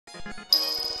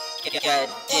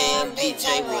Goddamn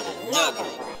DJ with a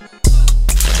nugget.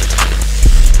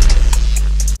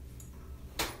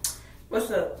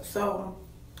 What's up? So,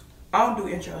 I don't do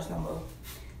intros no more.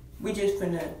 We just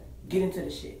finna get into the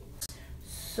shit.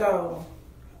 So,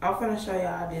 I'm finna show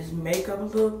y'all this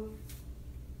makeup look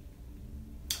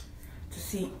to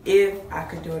see if I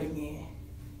could do it again.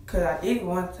 Cause I did it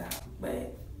one time,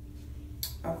 but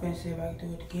I'm finna see if I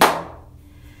can do it again.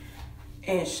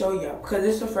 And show y'all, because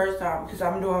it's the first time, because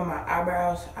I'm doing my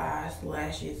eyebrows, eyes,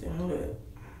 lashes, and lip.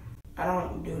 I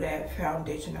don't do that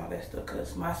foundation, all that stuff,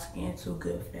 because my skin too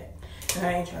good for that. And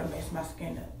I ain't trying to mess my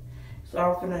skin up. So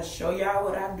I'm gonna show y'all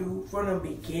what I do from the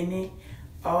beginning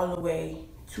all the way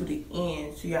to the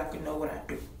end so y'all can know what I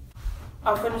do.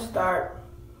 I'm gonna start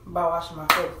by washing my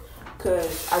face,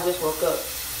 because I just woke up,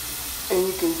 and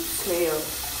you can tell.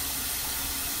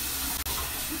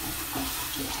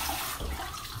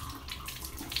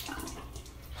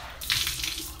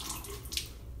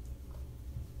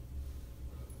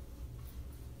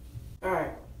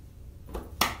 Alright,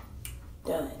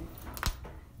 done.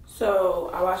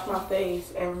 So I wash my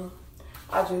face and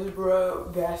I just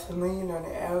rub Vaseline on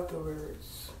it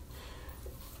afterwards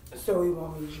so it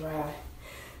won't be dry.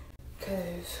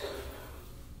 Cause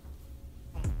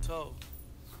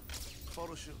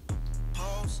photo shoot.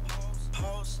 Pause.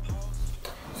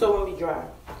 So it won't be dry.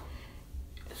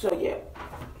 So yeah.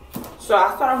 So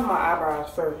I start with my eyebrows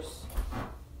first.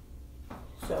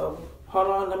 So hold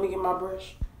on, let me get my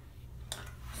brush.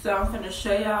 So I'm finna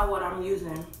show y'all what I'm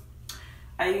using.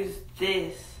 I use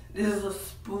this. This is a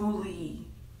spoolie.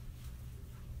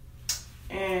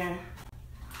 And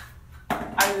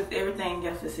I use everything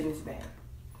else that's in this bag.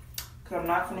 Cause I'm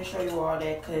not finna show you all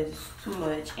that cause it's too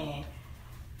much and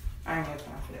I ain't got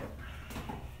time for that.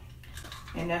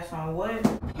 And that's on what?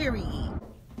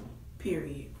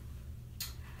 Period.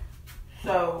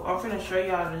 So I'm finna show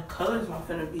y'all the colors I'm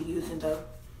finna be using though.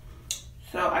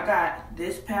 So I got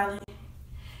this palette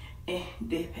and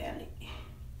this palette.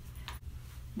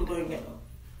 Blue and yellow.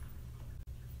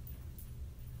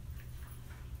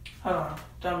 Hold on,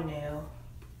 thumbnail.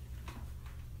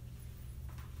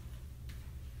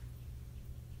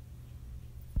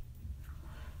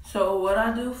 So what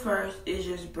I do first is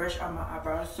just brush out my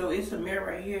eyebrows. So it's a mirror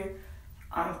right here.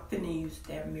 I'm finna use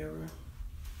that mirror.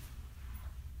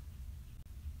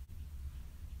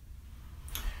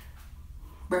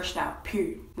 Brushed out,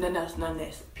 period. Nothing else, none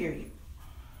less, period.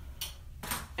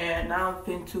 And now I'm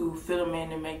finna to fill them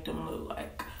in and make them look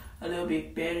like a little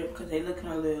bit better because they looking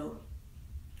a little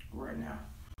right now.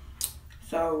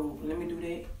 So let me do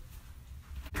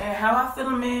that. And how I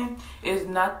fill them in is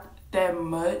not that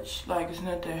much, like it's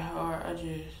not that hard.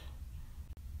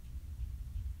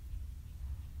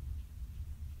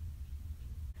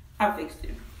 I fixed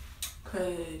it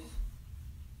because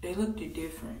they looked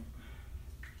different.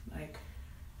 Like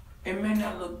it may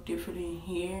not look different in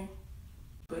here,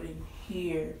 but in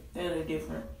here, they look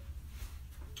different.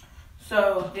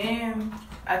 So then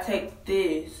I take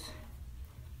this.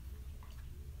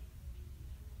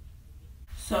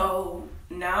 So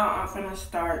now I'm gonna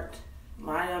start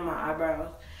lining up my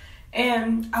eyebrows.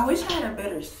 And I wish I had a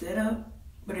better setup,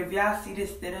 but if y'all see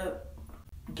this setup,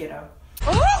 ghetto.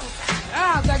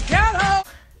 The ghetto!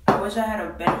 I wish I had a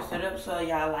better setup so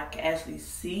y'all like actually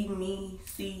see me,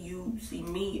 see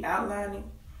me outlining.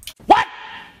 What?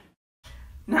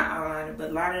 Not outline it,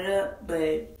 but line it up.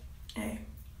 But hey,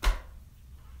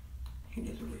 it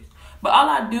is what it is. But all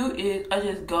I do is I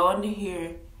just go under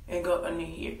here and go under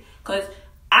here. Cause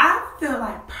I feel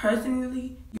like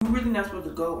personally, you're really not supposed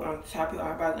to go on top of your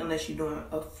eyebrows unless you're doing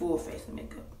a full face of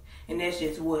makeup. And that's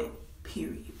just what,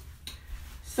 period.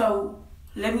 So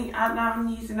let me outline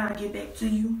these and I'll get back to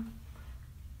you.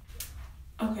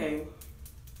 Okay,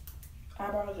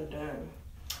 eyebrows are done.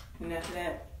 And after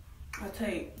that, I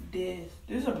take this.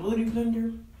 This is a beauty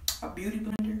blender.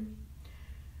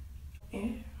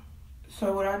 And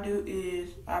so what I do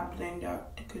is I blend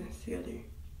out the concealer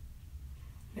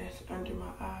that's under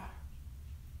my eye.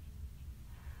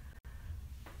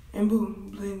 And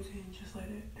boom, blends in just like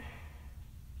that.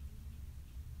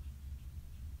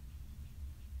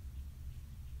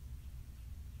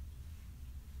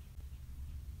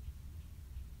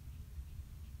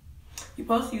 You're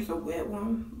supposed to use a wet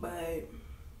one, but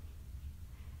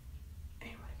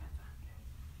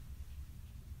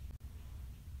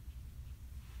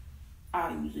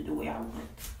I'll use it the way I want.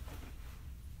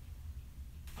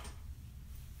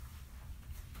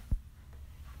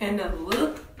 And the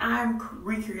look I'm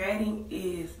recreating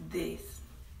is this.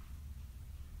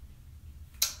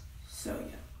 So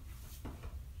yeah.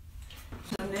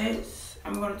 So next,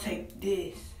 I'm gonna take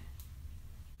this.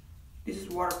 This is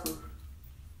waterproof.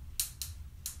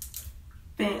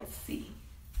 fancy.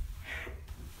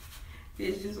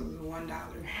 This just was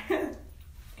 $1.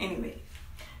 Anyway,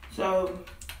 so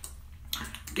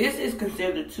this is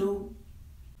considered a tube,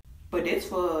 but it's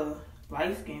for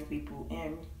light-skinned people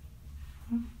and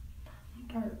I'm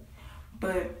dark.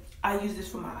 But I use this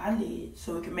for my eyelids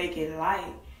so it can make it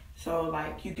light, so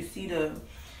like you can see the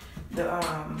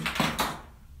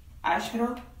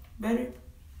eyeshadow better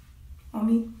on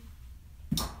me.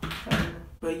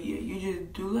 But yeah, you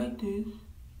just do like this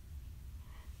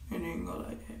and then go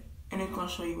like that, and it's gonna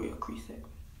show you where your crease at.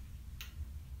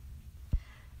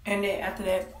 And then after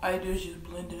that, all you do is just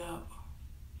blend it out.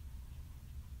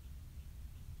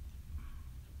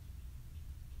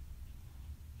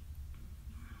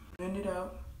 Blend it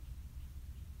out.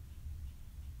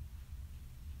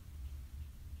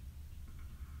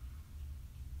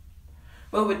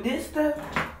 But with this stuff,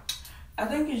 I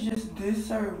think it's just this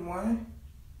certain one.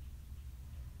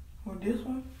 With this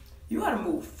one, you gotta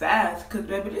move fast, cause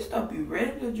baby, this stuff be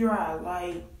ready to dry.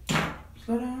 Like,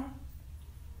 slow down.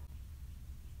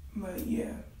 But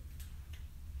yeah.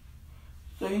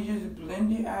 So you just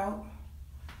blend it out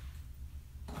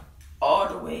all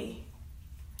the way.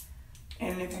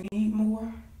 And if you need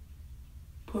more,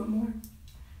 put more,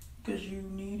 cause you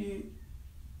need it.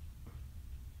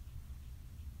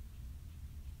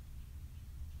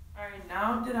 Alright,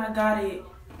 now that I got it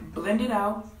blended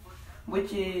out,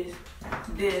 which is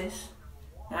this.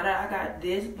 Now that I got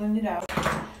this blended out,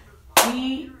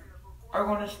 we are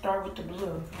gonna start with the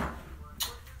blue.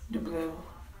 The blue.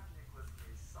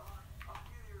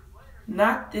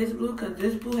 Not this blue, because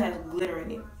this blue has glitter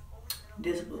in it.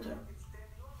 This blue though.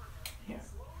 Yeah.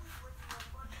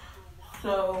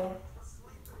 So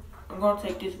I'm gonna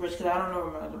take this brush because I don't know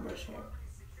where my other brush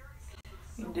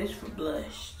is. And this for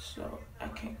blush, so I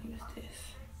can't use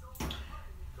this.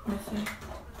 Let's see.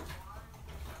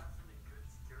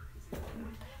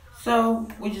 So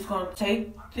we're just gonna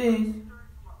take this and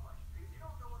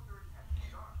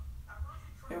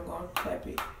we're gonna tap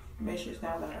it. Make sure it's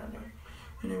not light on there.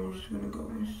 And then we're just gonna go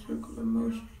in circular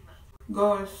motion.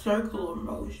 Go in circular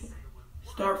motion.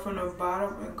 Start from the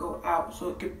bottom and go out so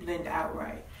it can blend out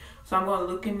right. So I'm gonna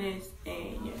look in this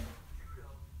and yeah.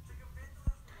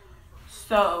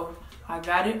 So I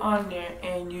got it on there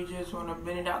and you just wanna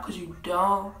blend it out because you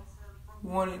don't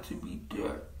want it to be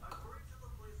dark.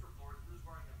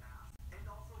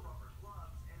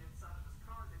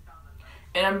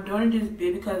 And I'm doing it this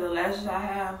big because the lashes I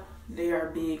have, they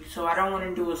are big. So I don't want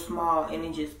to do it small and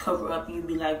it just cover up and you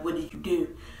be like, what did you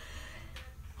do?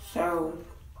 So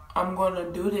I'm going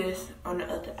to do this on the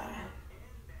other eye.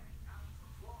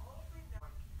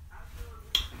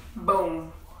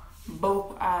 Boom.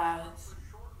 Both eyes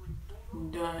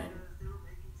done.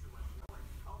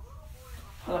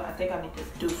 Hold on, I think I need to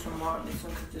do some more on this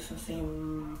one because this one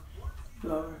seems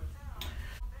lower.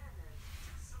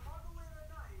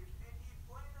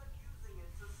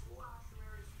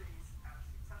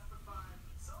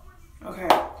 Okay,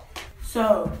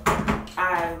 so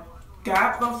I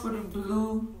got both of the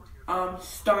blue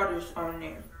starters on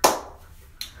there.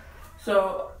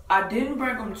 So I didn't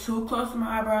bring them too close to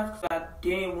my eyebrows because I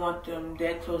didn't want them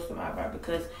that close to my eyebrow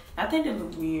because I think they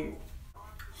look weird.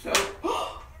 So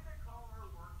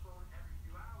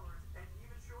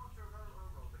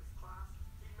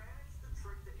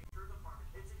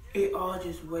it all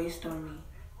just wastes on me.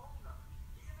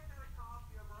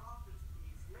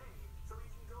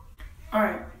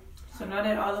 Alright, so now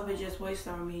that all of it just wastes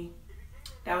on me,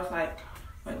 that was like,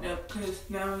 because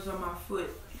now it's on my foot.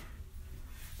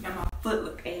 Now my foot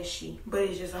look ashy, but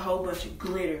it's just a whole bunch of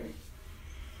glitter.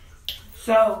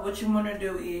 So what you want to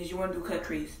do is you want to do cut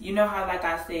crease. You know how, like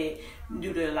I said,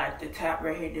 do the tap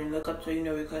right here, then look up so you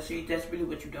know it cut crease. That's really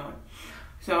what you're doing.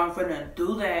 So I'm finna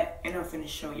do that and I'm finna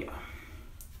show y'all.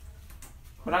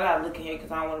 But I gotta look in here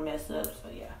because I don't want to mess up. So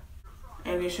yeah,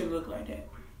 and it should look like that.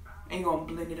 And you're gonna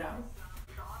blend it out.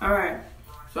 Alright,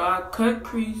 so I cut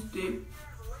creased it,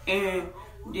 and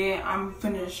then I'm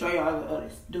finna show y'all the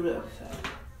others. Do the other side.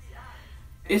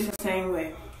 It's the same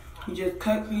way. You just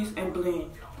cut crease and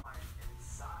blend.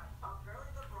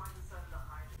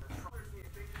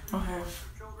 Okay,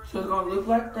 so it's gonna look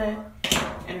like that,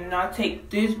 and then I'll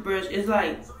take this brush. It's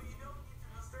like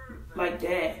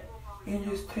that, and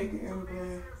just take it and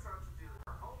blend.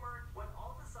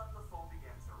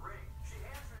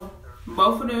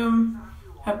 Both of them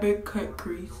have been cut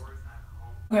crease.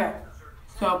 Okay,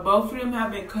 so both of them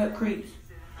have been cut crease.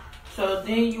 So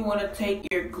then you want to take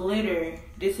your glitter.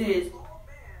 This is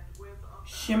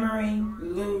shimmering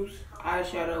loose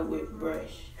eyeshadow with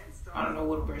brush. I don't know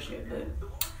what brush is, but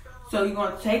so you're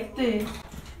gonna take this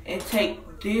and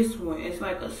take this one. It's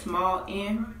like a small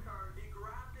end.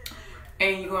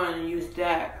 And you're going to use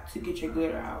that to get your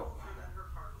glitter out.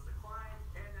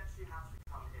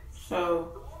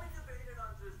 So,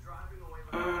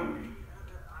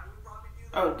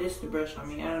 oh, this is the brush I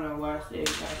mean. I don't know why I said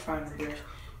I find the brush.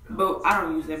 But I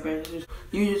don't use that brush.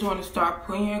 You just want to start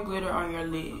putting your glitter on your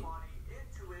lid.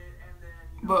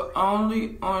 But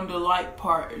only on the light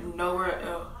part, nowhere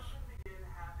else.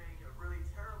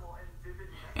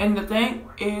 And the thing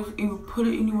is, if you put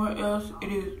it anywhere else,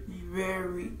 it is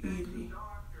very easy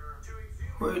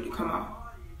for it to come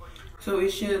out. So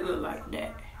it should look like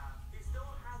that.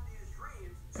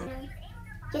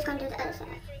 Just gonna do the other side.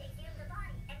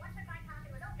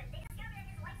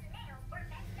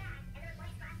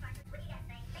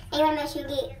 And you wanna make sure you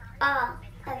get all of it.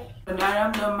 So now that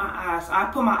I'm done my eyes, I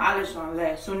put my eyelash on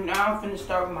last. So now I'm finna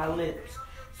start with my lips.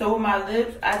 So with my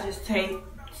lips, I just take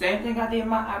same thing I did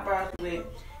my eyebrows with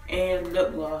and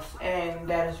lip gloss, and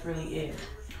that is really it.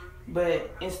 But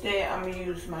instead, I'm gonna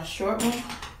use my short one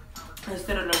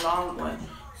instead of the long one.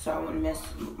 So I wouldn't mess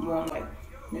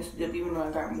it up, even though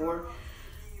I got more.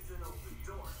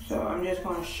 So I'm just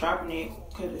gonna sharpen it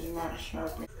because it's not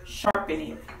sharpened. Sharpen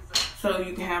it so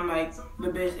you can have like the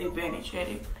best advantage at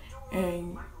it,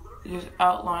 and just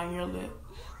outline your lips.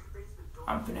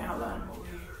 I'm finna outline them over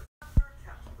here.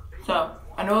 So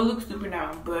I know it looks stupid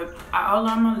now, but I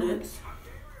outline my lips.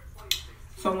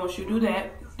 So once you do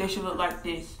that, they should look like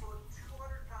this.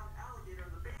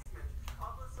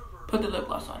 Put the lip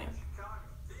gloss on it.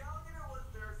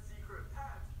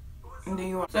 And then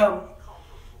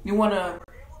you wanna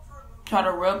try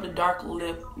to rub the dark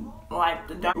lip, rub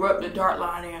the dark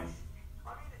line in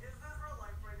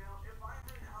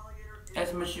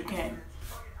as much as you can,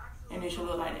 and it should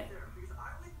look like that.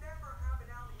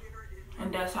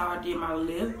 And that's how I did my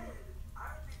lip.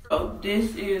 So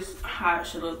this is how it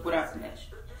should look without the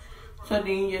lashes. So then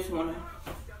you just wanna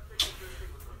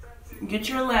get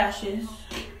your lashes.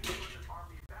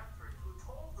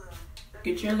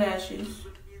 Get your lashes,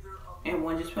 and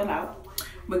one just fell out.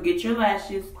 But get your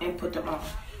lashes and put them on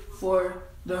for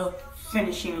the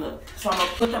finishing look. So I'm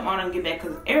gonna put them on and get back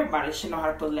because everybody should know how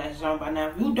to put lashes on by now.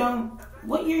 If you don't,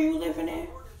 what year you living in?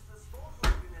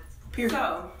 Period.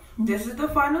 So this is the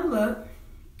final look,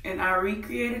 and I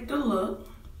recreated the look.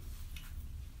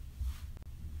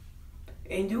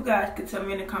 And you guys can tell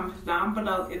me in the comments down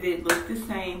below if it looked the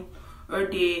same or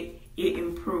did it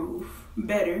improve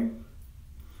better.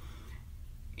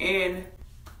 And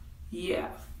yeah,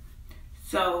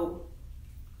 so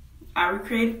I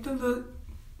recreated the look.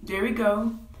 There we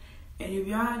go. And if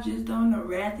y'all just don't know,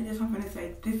 right after this, I'm gonna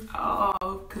take this off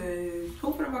because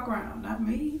who's gonna walk around? Not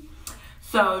me.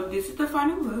 So this is the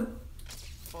final look.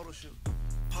 Photo shoot.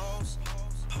 Pause.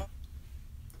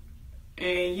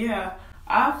 And yeah,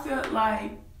 I felt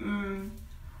like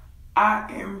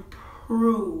I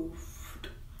improved.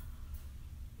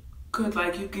 Cause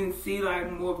like you can see like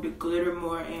more of the glitter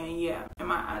more, and yeah, and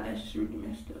my eyelashes really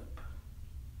messed up.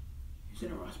 It's in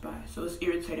the wrong spot, so it's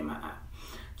irritating my eye.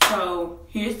 So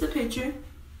here's the picture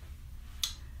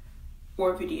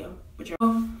or video.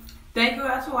 Thank you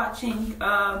guys for watching.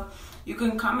 You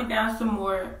can comment down some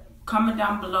more. Comment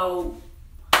down below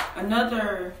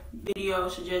another video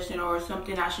suggestion or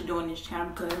something I should do on this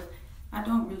channel because I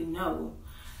don't really know.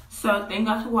 So thank you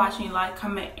guys for watching. Like,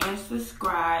 comment, and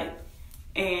subscribe.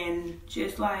 And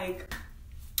just like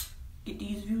get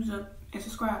these views up and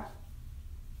subscribe.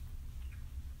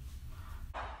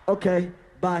 Okay,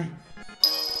 bye.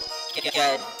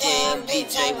 Goddamn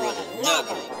DJ with a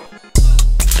nugget.